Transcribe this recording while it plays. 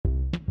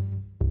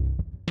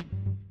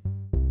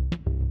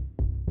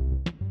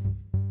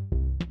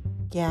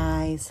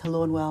Guys,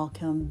 hello and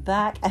welcome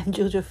back. I'm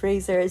Jojo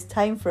Fraser. It's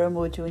time for a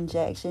mojo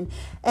injection,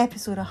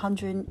 episode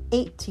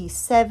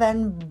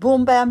 187.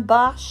 Boom bam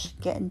bash,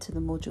 get into the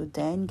mojo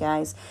den,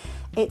 guys.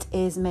 It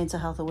is Mental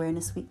Health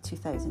Awareness Week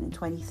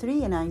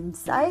 2023 and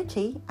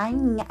anxiety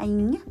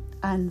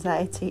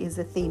is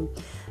a theme,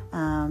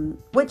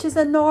 which is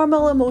a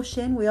normal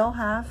emotion we all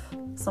have.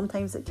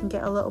 Sometimes it can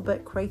get a little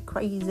bit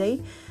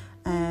crazy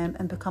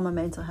and become a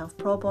mental health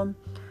problem.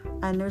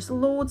 And there's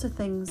loads of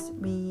things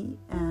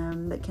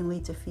that can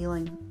lead to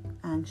feeling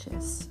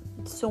anxious.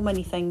 So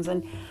many things.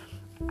 And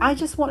I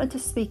just wanted to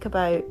speak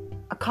about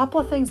a couple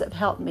of things that have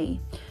helped me.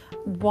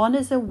 One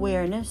is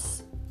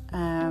awareness,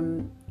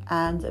 and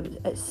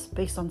it's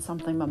based on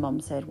something my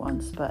mum said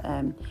once, but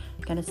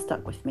kind of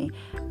stuck with me.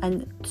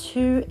 And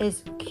two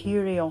is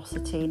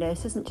curiosity. Now,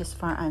 this isn't just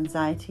for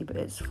anxiety, but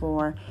it's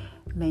for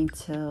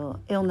mental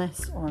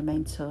illness or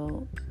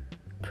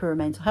poor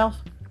mental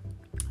health.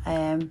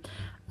 And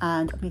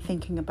I've been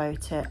thinking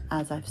about it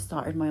as I've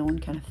started my own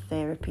kind of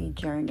therapy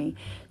journey.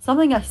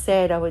 Something I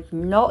said I would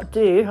not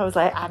do. I was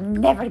like, I'm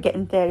never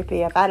getting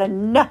therapy. I've had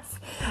enough.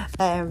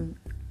 But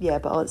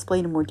I'll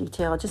explain in more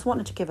detail. I just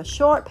wanted to give a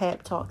short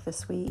pep talk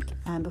this week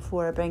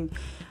before I bring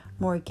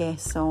more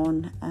guests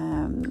on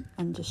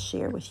and just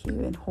share with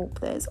you and hope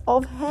that it's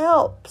of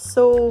help.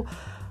 So,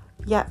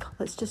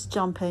 let's just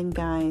jump in,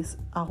 guys.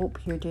 I hope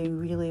you're doing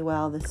really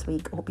well this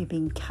week. I hope you're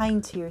being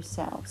kind to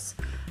yourselves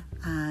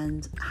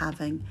and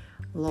having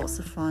lots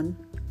of fun,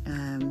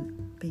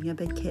 being a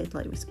big kid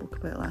like we spoke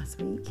about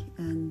last week,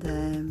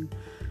 and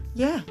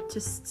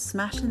just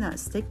smashing that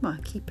stigma,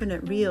 keeping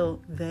it real.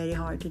 Very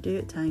hard to do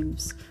at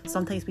times.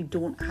 Sometimes we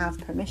don't have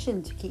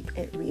permission to keep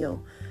it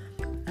real,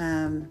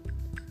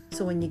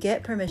 so when you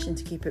get permission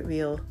to keep it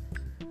real,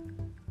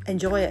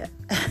 enjoy it.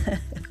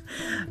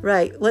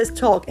 Right, let's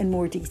talk in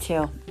more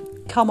detail.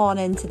 Come on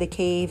into the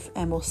cave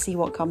and we'll see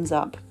what comes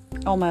up.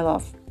 Oh, my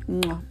love.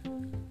 Mwah.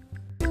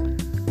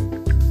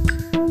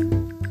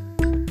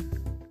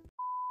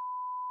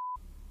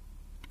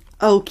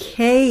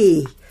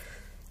 Okay,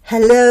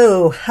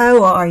 hello,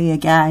 how are you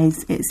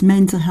guys? It's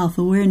Mental Health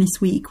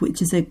Awareness Week,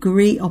 which is a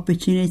great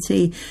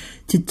opportunity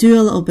to do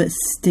a little bit of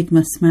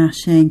stigma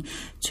smashing,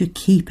 to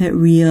keep it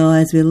real,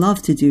 as we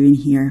love to do in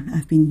here.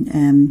 I've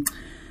been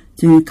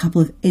doing a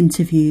couple of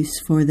interviews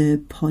for the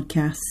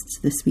podcast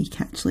this week,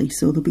 actually,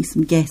 so there'll be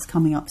some guests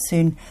coming up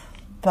soon.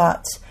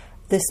 But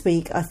this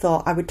week I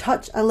thought I would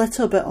touch a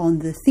little bit on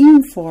the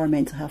theme for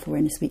Mental Health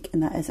Awareness Week,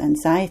 and that is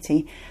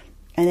anxiety.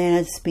 And then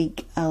I'd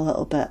speak a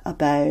little bit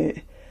about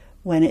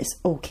when it's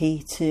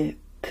okay to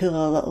pull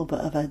a little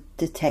bit of a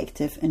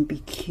detective and be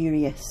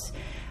curious,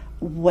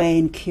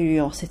 when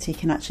curiosity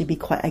can actually be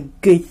quite a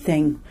good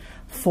thing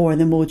for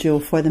the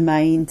mojo, for the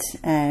mind.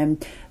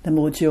 The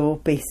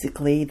mojo,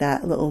 basically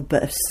that little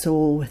bit of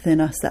soul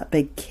within us, that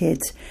big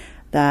kid,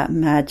 that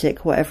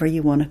magic, whatever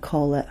you want to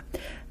call it,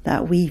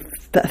 that wee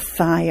bit of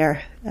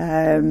fire.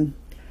 I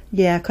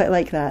quite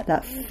like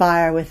that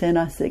fire within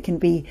us that can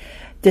be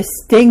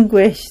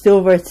distinguished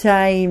over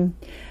time,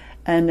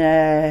 and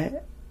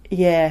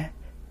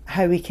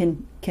how we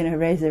can kind of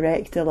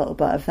resurrect a little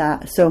bit of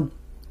that. So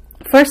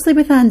firstly,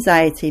 with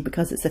anxiety,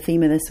 because it's the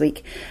theme of this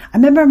week, I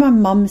remember my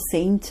mum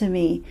saying to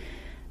me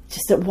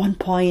just at one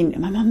point,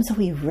 my mum's a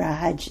wee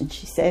rag and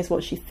she says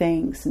what she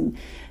thinks, and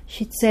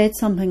she'd said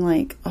something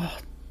like,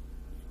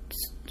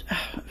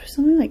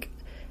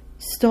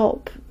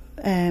 stop,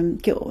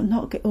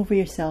 not get over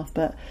yourself,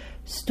 but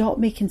stop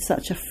making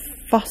such a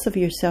fuss of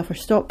yourself, or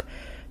stop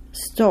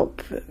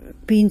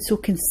being so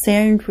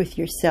concerned with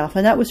yourself.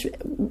 And that was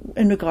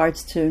in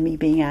regards to me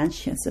being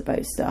anxious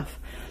about stuff.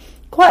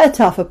 Quite a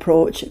tough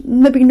approach,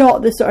 maybe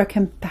not the sort of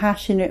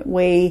compassionate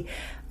way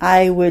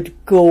I would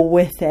go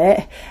with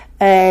it,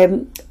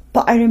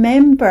 but I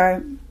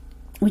remember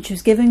when she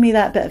was giving me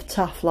that bit of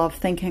tough love,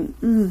 thinking,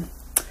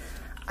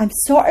 I'm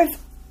sort of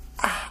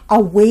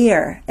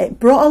aware. It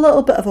brought a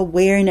little bit of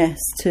awareness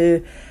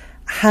to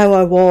how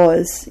I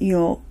was,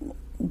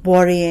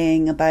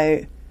 worrying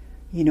about,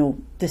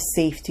 the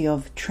safety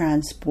of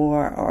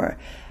transport, or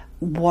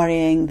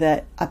worrying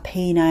that a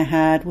pain I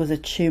had was a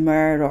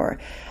tumour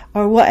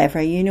or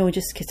whatever,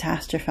 just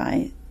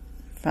catastrophizing.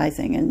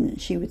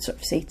 And she would sort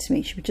of say to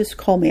me, she would just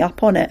call me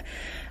up on it,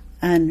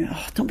 and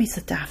don't be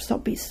so daft,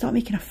 stop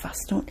making a fuss,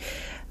 don't.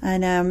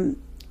 And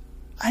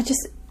I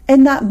just,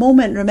 in that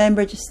moment,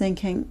 remember just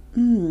thinking,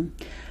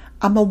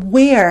 I'm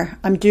aware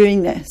I'm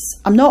doing this.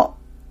 I'm not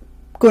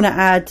going to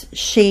add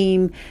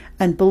shame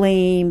and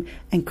blame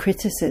and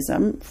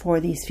criticism for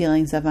these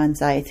feelings of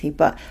anxiety,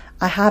 but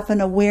I have an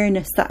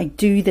awareness that I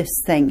do this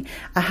thing.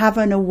 I have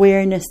an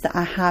awareness that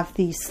I have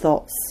these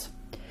thoughts.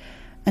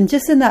 And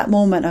just in that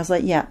moment, I was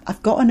like,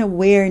 I've got an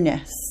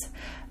awareness.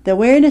 The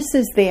awareness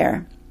is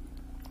there.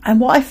 And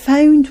what I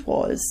found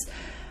was,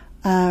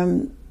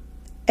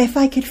 if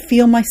I could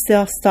feel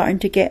myself starting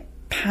to get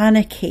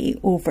panicky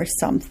over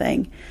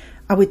something,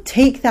 I would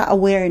take that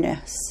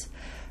awareness.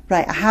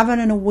 Right, I have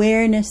an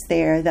awareness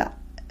there that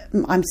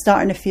I'm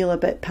starting to feel a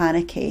bit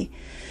panicky.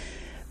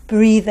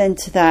 Breathe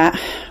into that.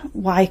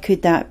 Why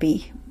could that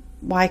be?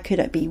 Why could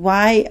it be?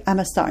 Why am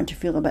I starting to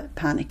feel a bit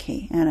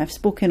panicky? And I've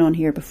spoken on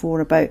here before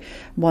about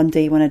one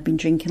day when I'd been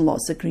drinking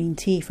lots of green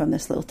tea from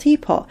this little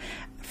teapot,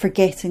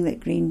 forgetting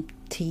that green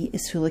tea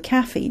is full of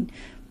caffeine.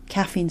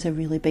 Caffeine's a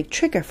really big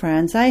trigger for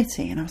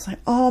anxiety. And I was like,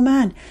 oh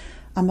man,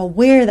 I'm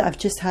aware that I've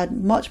just had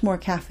much more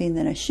caffeine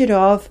than I should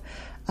have,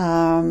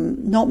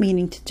 not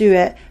meaning to do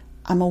it.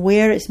 I'm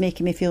aware it's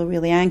making me feel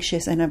really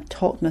anxious, and I've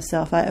talked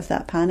myself out of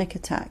that panic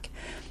attack.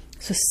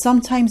 So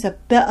sometimes a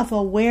bit of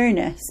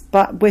awareness,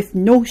 but with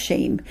no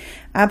shame,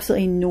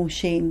 absolutely no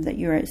shame that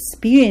you're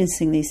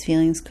experiencing these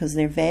feelings, because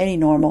they're very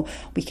normal.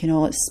 We can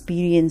all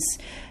experience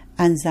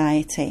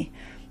anxiety.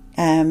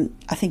 I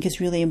think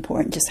it's really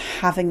important just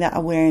having that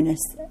awareness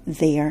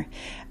there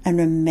and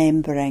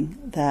remembering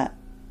that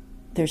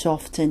there's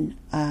often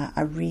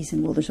a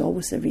reason. Well, there's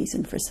always a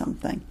reason for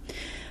something.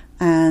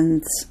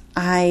 And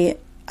I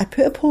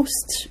put a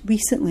post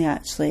recently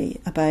actually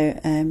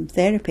about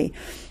therapy.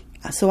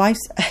 So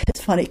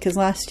it's funny because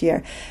last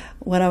year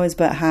when I was a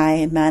bit high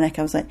and manic,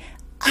 I was like,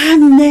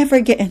 I'm never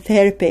getting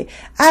therapy.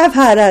 I've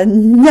had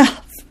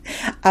enough.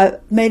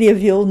 Many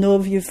of you will know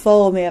if you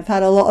follow me, I've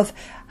had a lot of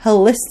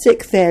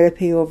holistic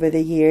therapy over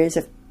the years.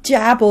 I've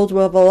dabbled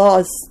with a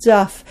lot of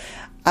stuff.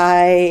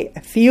 I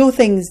feel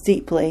things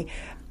deeply,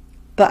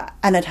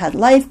 and I'd had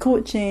life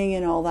coaching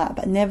and all that,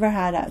 but never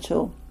had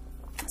actual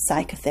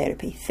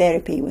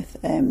therapy with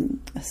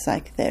a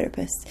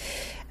psychotherapist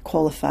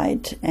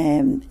qualified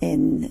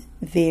in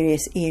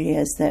various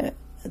areas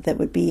that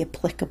would be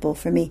applicable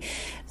for me.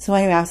 So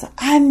anyway, I was like,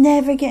 I'm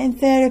never getting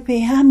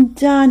therapy, I'm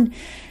done.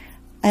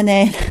 And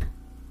then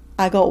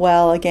I got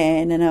well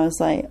again, and I was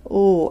like,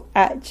 oh,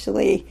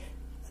 actually,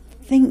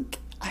 I think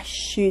I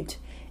should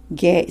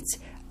get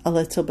a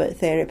little bit of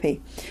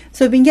therapy.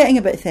 So I've been getting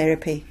a bit of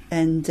therapy,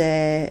 and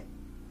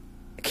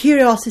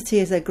curiosity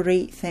is a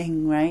great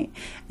thing, right?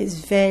 It's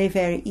very,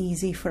 very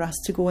easy for us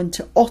to go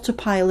into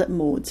autopilot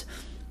mode.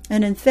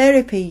 And in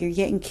therapy, you're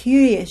getting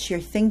curious, you're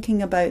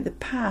thinking about the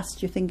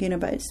past, you're thinking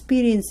about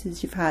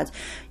experiences you've had,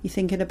 you're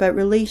thinking about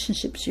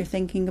relationships, you're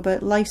thinking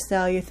about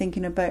lifestyle, you're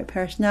thinking about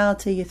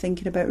personality, you're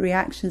thinking about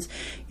reactions,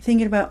 you're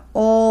thinking about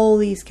all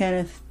these kind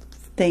of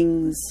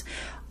things,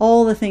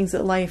 all the things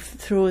that life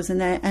throws,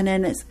 and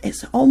then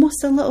it's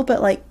almost a little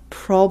bit like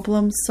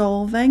problem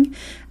solving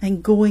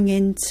and going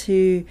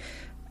into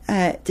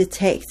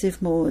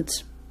detective mode.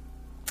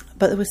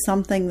 But there was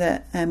something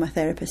that my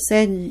therapist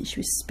said, and she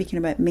was speaking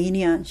about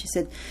mania, and she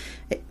said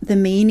the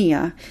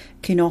mania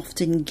can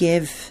often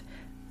give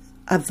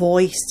a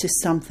voice to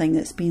something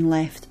that's been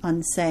left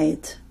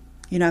unsaid.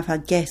 You know, I've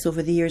had guests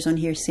over the years on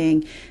here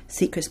saying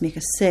secrets make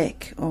us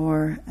sick,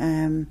 or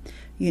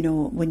you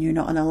know, when you're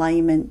not in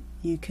alignment,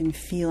 you can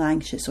feel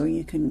anxious, or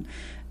you can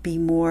be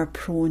more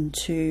prone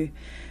to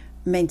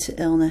mental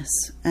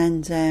illness.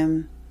 And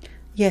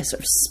sort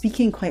of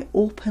speaking quite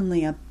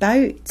openly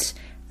about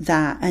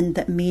that, and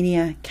that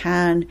mania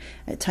can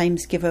at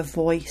times give a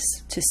voice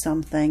to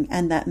something,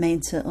 and that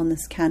mental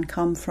illness can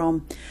come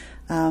from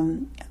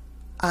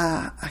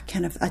a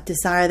kind of a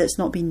desire that's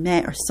not been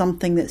met, or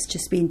something that's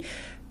just been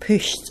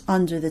pushed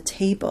under the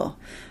table.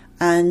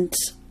 And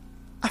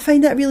I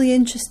find that really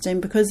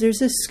interesting, because there's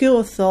this school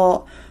of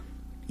thought,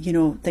 you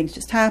know, things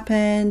just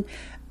happen,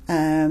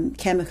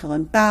 chemical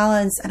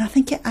imbalance, and I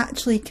think it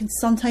actually can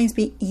sometimes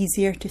be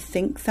easier to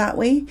think that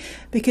way,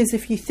 because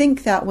if you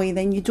think that way,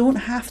 then you don't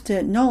have to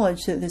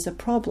acknowledge that there's a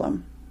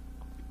problem.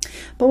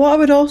 But what I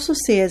would also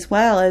say as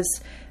well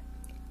is,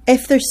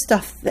 if there's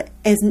stuff that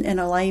isn't in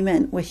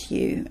alignment with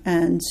you,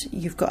 and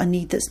you've got a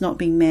need that's not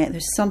being met,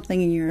 there's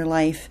something in your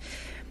life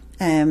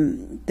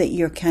that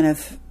you're kind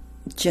of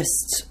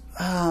just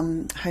how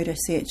do I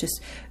say it,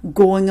 just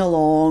going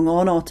along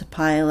on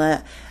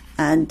autopilot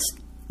and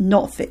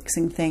not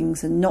fixing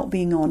things, and not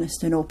being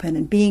honest and open,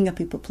 and being a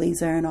people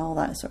pleaser and all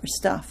that sort of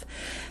stuff,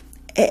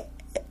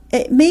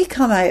 it may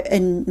come out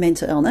in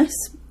mental illness.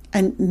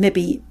 And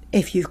maybe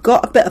if you've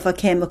got a bit of a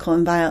chemical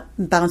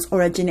imbalance,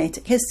 or a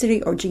genetic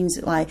history, or genes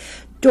that lie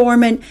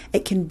dormant,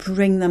 it can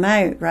bring them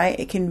out, right?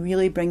 It can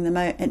really bring them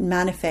out and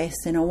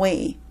manifest in a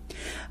way.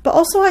 But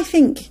also I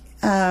think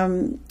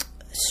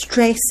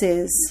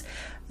stresses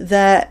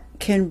that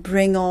can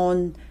bring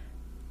on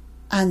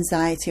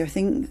anxiety, or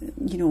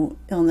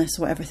illness,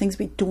 or whatever, things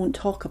we don't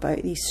talk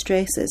about, these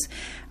stresses,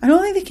 I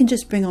don't think they can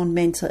just bring on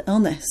mental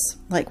illness,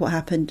 like what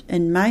happened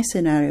in my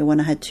scenario when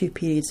I had 2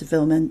 periods of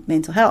ill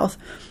mental health.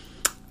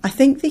 I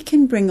think they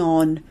can bring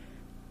on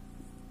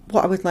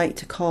what I would like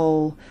to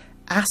call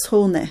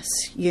assholeness.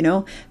 You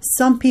know,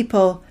 some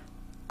people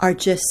are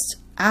just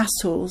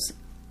assholes,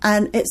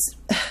 and it's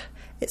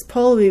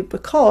probably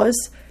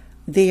because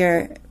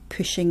they're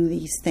pushing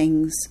these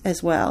things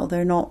as well.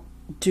 They're not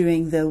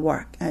doing the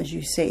work, as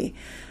you say,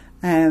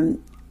 and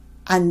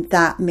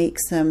that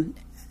makes them,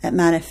 it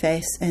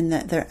manifests in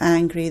that they're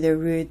angry, they're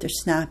rude, they're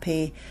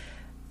snappy,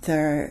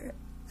 they're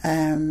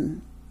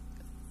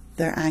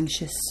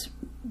anxious,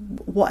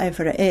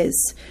 whatever it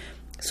is.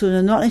 So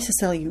they're not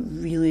necessarily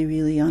really,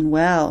 really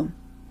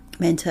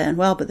mentally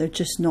unwell, but they're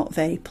just not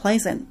very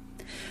pleasant.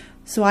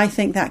 So I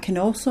think that can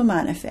also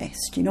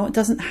manifest, you know, it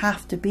doesn't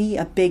have to be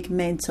a big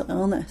mental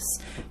illness,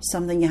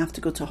 something you have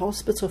to go to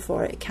hospital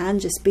for. It can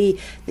just be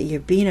that you're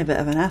being a bit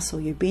of an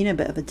asshole, you're being a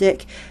bit of a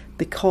dick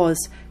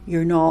because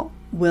you're not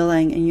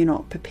willing and you're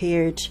not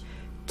prepared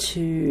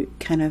to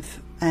kind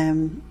of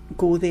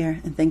go there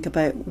and think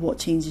about what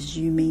changes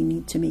you may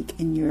need to make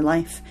in your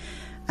life.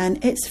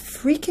 And it's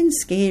freaking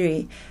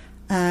scary.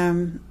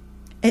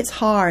 It's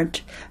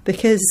hard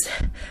because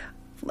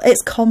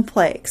it's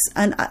complex.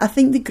 And I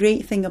think the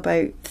great thing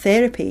about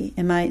therapy,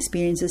 in my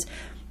experience, is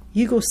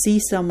you go see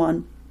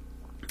someone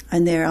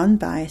and they're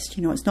unbiased.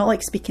 You know, it's not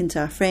like speaking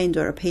to a friend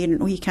or a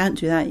parent. Oh, you can't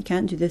do that, you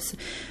can't do this.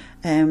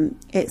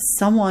 It's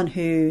someone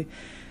who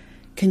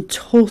can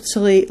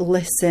totally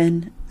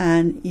listen,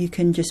 and you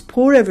can just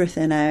pour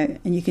everything out,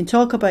 and you can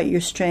talk about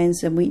your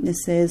strengths and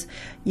weaknesses.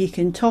 You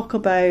can talk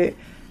about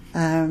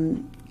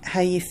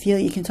how you feel.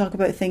 You can talk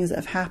about things that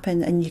have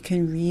happened, and you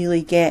can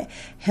really get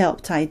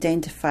help to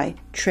identify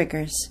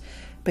triggers,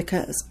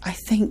 because I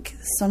think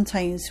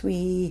sometimes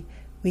we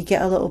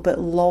get a little bit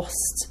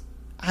lost.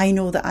 I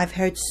know that I've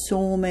heard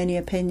so many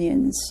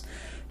opinions,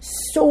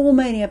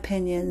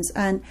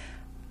 and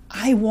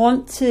I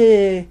want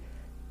to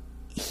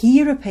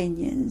hear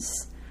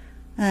opinions,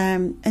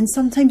 and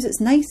sometimes it's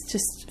nice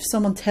just if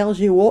someone tells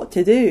you what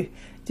to do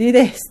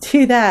this,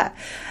 do that,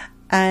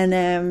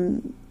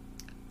 and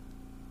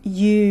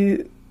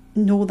you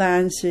know the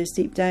answers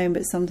deep down,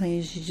 but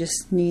sometimes you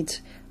just need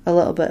a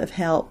little bit of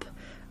help, a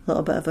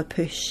little bit of a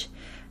push.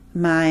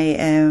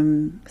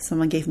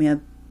 Someone gave me a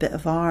bit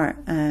of art,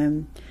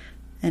 and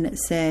it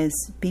says,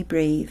 be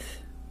brave.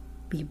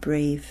 So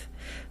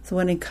I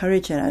want to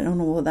encourage it. I don't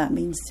know what that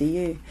means to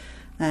you.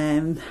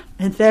 In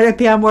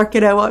therapy, I'm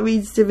working out what it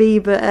means to me,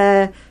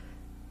 but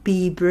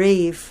be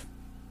brave.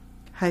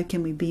 How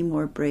can we be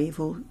more brave?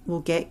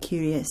 We'll get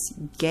curious,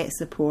 get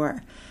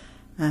support.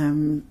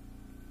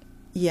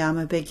 Yeah, I'm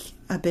a big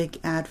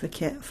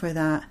advocate for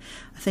that.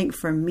 I think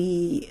for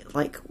me,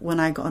 like when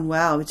I got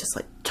unwell, I was just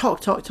like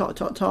talk,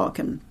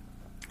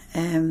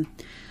 and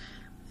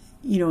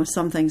you know,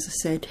 some things I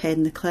said head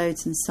in the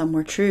clouds and some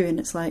were true, and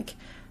it's like,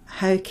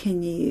 how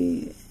can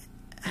you?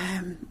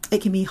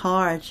 It can be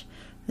hard.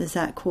 There's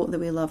that quote that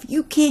we love: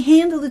 "You can't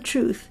handle the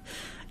truth.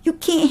 You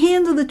can't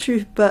handle the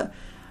truth." But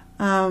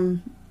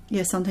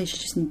yeah, sometimes you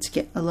just need to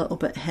get a little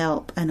bit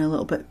help and a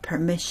little bit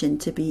permission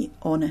to be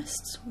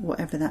honest,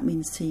 whatever that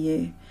means to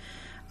you.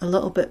 A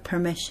little bit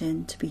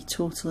permission to be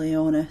totally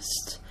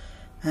honest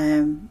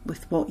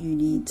with what you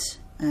need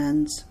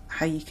and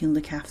how you can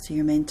look after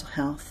your mental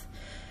health.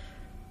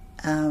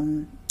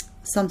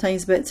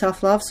 Sometimes a bit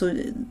tough love, so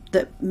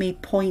that may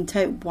point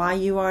out why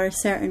you are a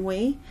certain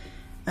way.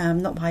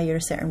 Not why you're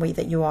a certain way,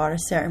 that you are a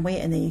certain way,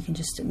 and then you can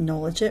just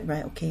acknowledge it.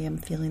 Right, okay, I'm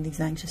feeling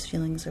these anxious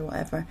feelings or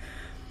whatever.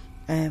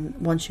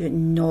 Once you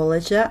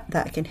acknowledge it,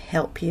 that can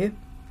help you,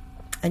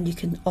 and you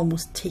can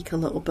almost take a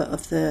little bit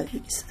of the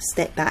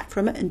step back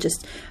from it and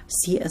just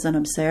see it as an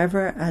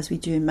observer, as we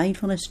do in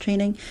mindfulness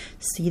training.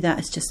 See that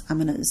as just,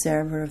 I'm an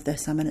observer of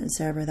this, I'm an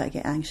observer that I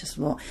get anxious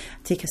a lot.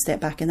 Take a step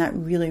back, and that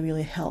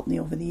really helped me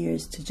over the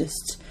years to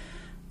just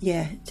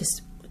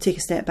take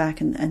a step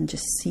back and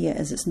just see it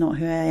as, it's not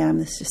who I am,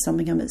 this is just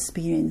something I'm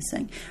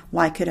experiencing.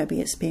 Why could I be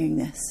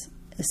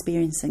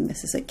experiencing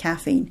this? Is it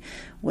caffeine?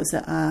 Was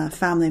it a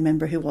family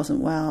member who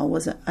wasn't well?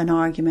 Was it an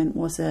argument?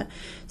 Was it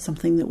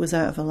something that was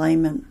out of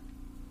alignment?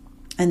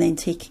 And then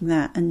taking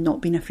that and not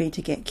being afraid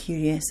to get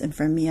curious. And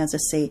for me, as I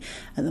say,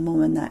 at the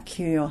moment, that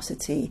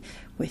curiosity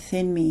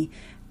within me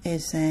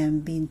is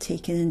being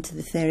taken into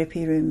the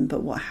therapy room.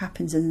 But what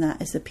happens in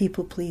that is the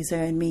people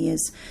pleaser in me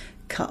is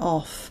cut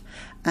off,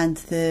 and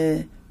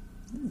the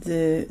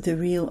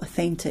real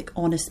authentic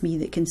honest me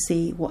that can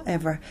say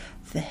whatever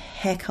the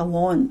heck I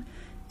want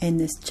in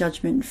this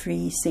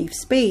judgment-free safe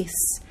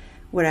space,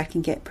 where I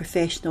can get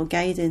professional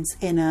guidance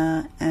in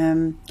a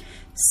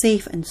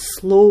safe and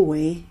slow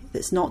way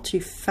that's not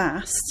too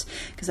fast.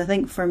 Because I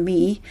think for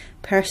me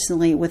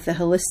personally, with the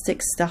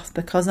holistic stuff,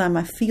 because I'm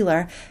a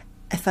feeler,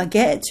 if I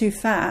get it too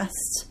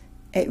fast,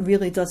 it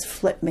really does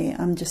flip me.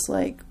 I'm just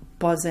like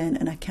buzzing,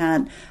 and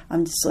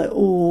I'm just like,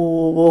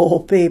 oh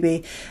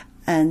baby.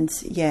 And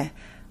yeah,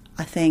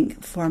 I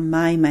think for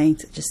my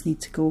mind, I just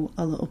need to go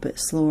a little bit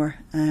slower.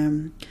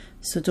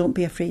 So don't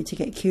be afraid to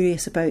get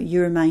curious about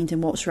your mind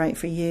and what's right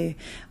for you,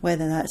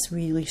 whether that's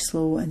really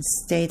slow and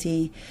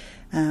steady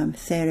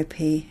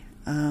therapy.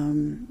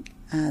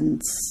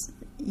 And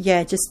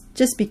yeah,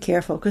 just be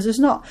careful, because it's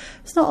not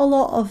a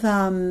lot of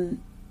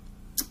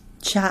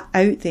chat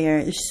out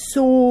there. There's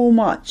so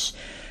much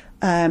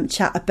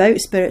chat about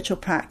spiritual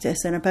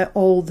practice and about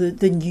all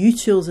the new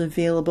tools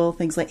available,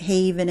 things like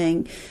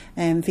havening,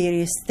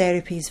 various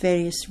therapies,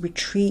 various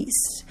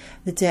retreats,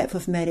 the depth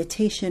of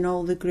meditation,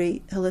 all the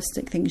great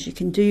holistic things you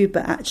can do.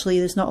 But actually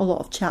there's not a lot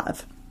of chat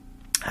of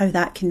how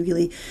that can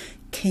really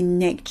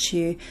connect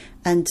you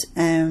and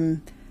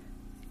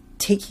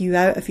take you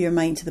out of your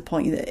mind to the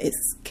point that it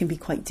can be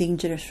quite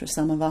dangerous for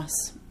some of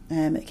us.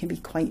 It can be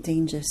quite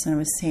dangerous. And I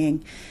was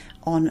saying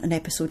on an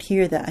episode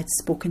here that I'd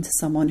spoken to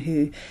someone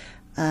who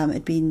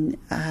had been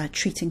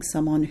treating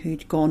someone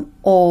who'd gone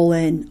all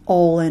in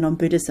on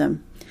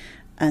Buddhism,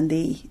 and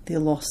they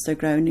lost their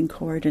grounding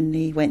cord and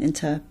they went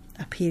into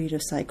a period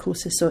of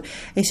psychosis. So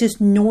it's just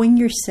knowing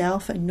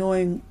yourself and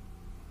knowing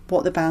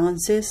what the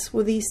balance is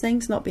with these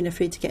things, not being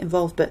afraid to get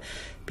involved, but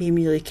being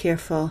really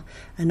careful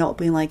and not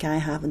being like I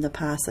have in the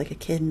past, like a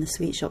kid in the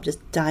sweet shop,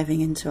 just diving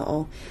into it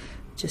all,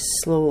 just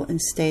slow and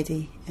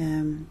steady.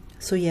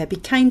 So yeah, be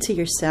kind to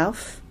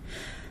yourself,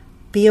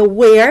 be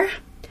aware,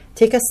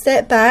 take a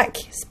step back,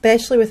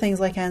 especially with things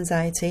like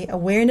anxiety,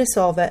 awareness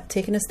of it,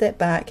 taking a step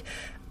back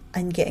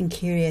and getting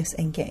curious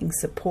and getting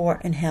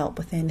support and help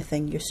with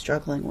anything you're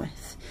struggling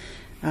with.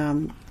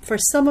 For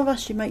some of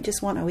us, you might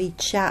just want a wee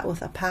chat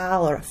with a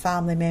pal or a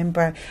family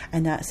member,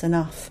 and that's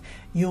enough.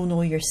 You'll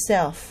know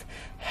yourself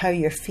how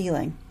you're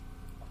feeling.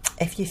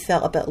 If you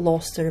felt a bit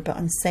lost or a bit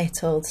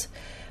unsettled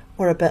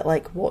or a bit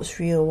like what's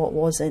real, what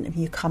wasn't, if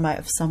you come out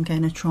of some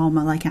kind of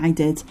trauma like I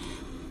did,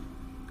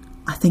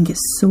 I think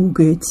it's so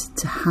good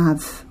to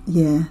have,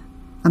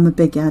 I'm a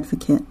big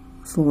advocate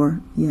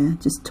for,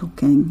 just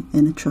talking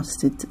in a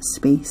trusted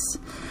space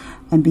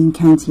and being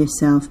kind to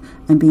yourself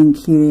and being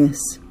curious,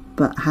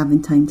 but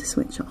having time to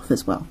switch off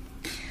as well.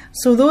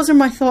 So those are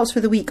my thoughts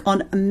for the week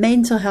on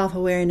Mental Health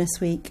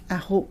Awareness Week. I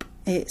hope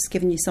it's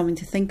given you something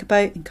to think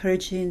about,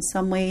 encouraged you in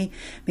some way,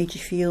 made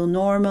you feel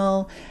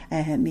normal,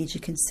 made you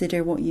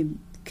consider what you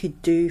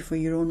could do for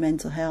your own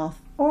mental health,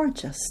 or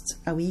just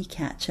a wee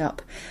catch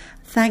up.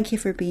 Thank you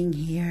for being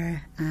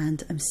here,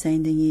 and I'm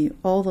sending you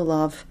all the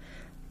love,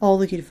 all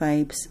the good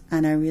vibes,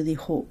 and I really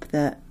hope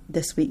that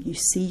this week you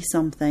see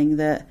something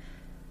that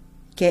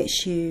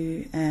gets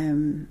you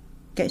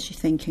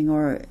thinking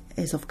or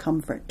is of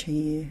comfort to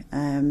you,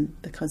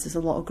 because there's a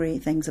lot of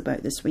great things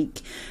about this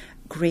week,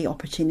 great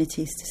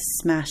opportunities to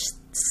smash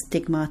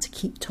stigma, to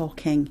keep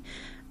talking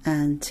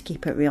and to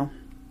keep it real.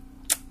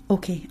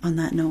 Okay, on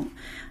that note,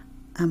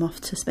 I'm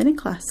off to spinning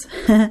class.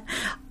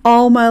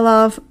 All my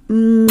love.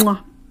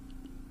 Mwah.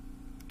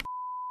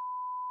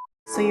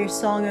 So your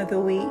song of the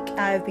week,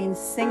 I've been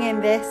singing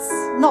this,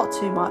 not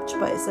too much,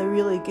 but it's a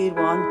really good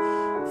one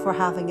for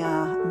having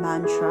a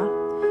mantra.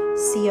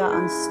 See ya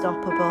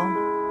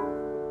unstoppable.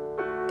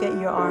 Get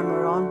your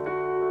armour on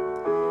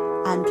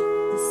and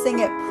sing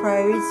it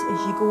proud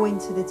as you go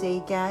into the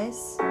day,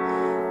 guys.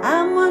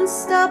 I'm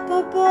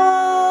unstoppable,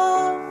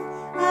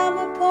 I'm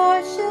a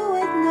Porsche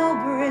with no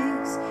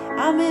brakes,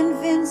 I'm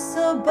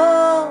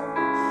invincible,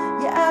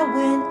 yeah, I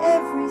win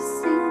every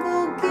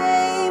single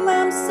game.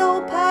 I'm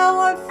so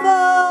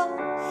powerful,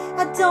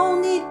 I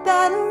don't need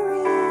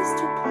batteries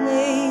to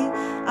play,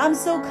 I'm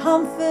so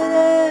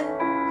confident,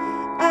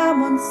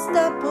 I'm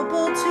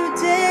unstoppable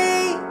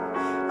today.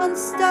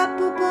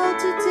 Unstoppable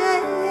today,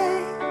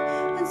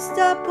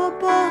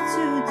 unstoppable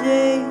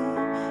today,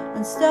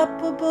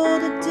 unstoppable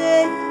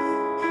today,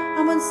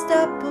 I'm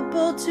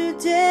unstoppable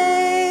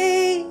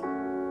today.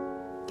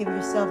 Give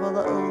yourself a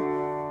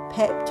little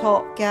pep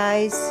talk,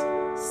 guys.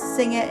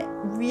 Sing it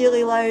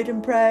really loud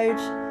and proud.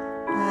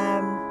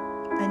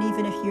 And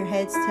even if your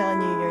head's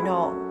telling you you're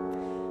not,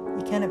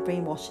 you're kind of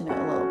brainwashing it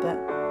a little bit.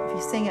 If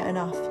you sing it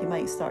enough, you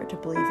might start to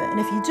believe it. And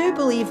if you do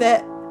believe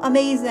it,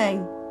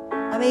 amazing,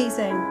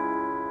 amazing.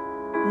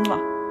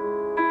 Mwah.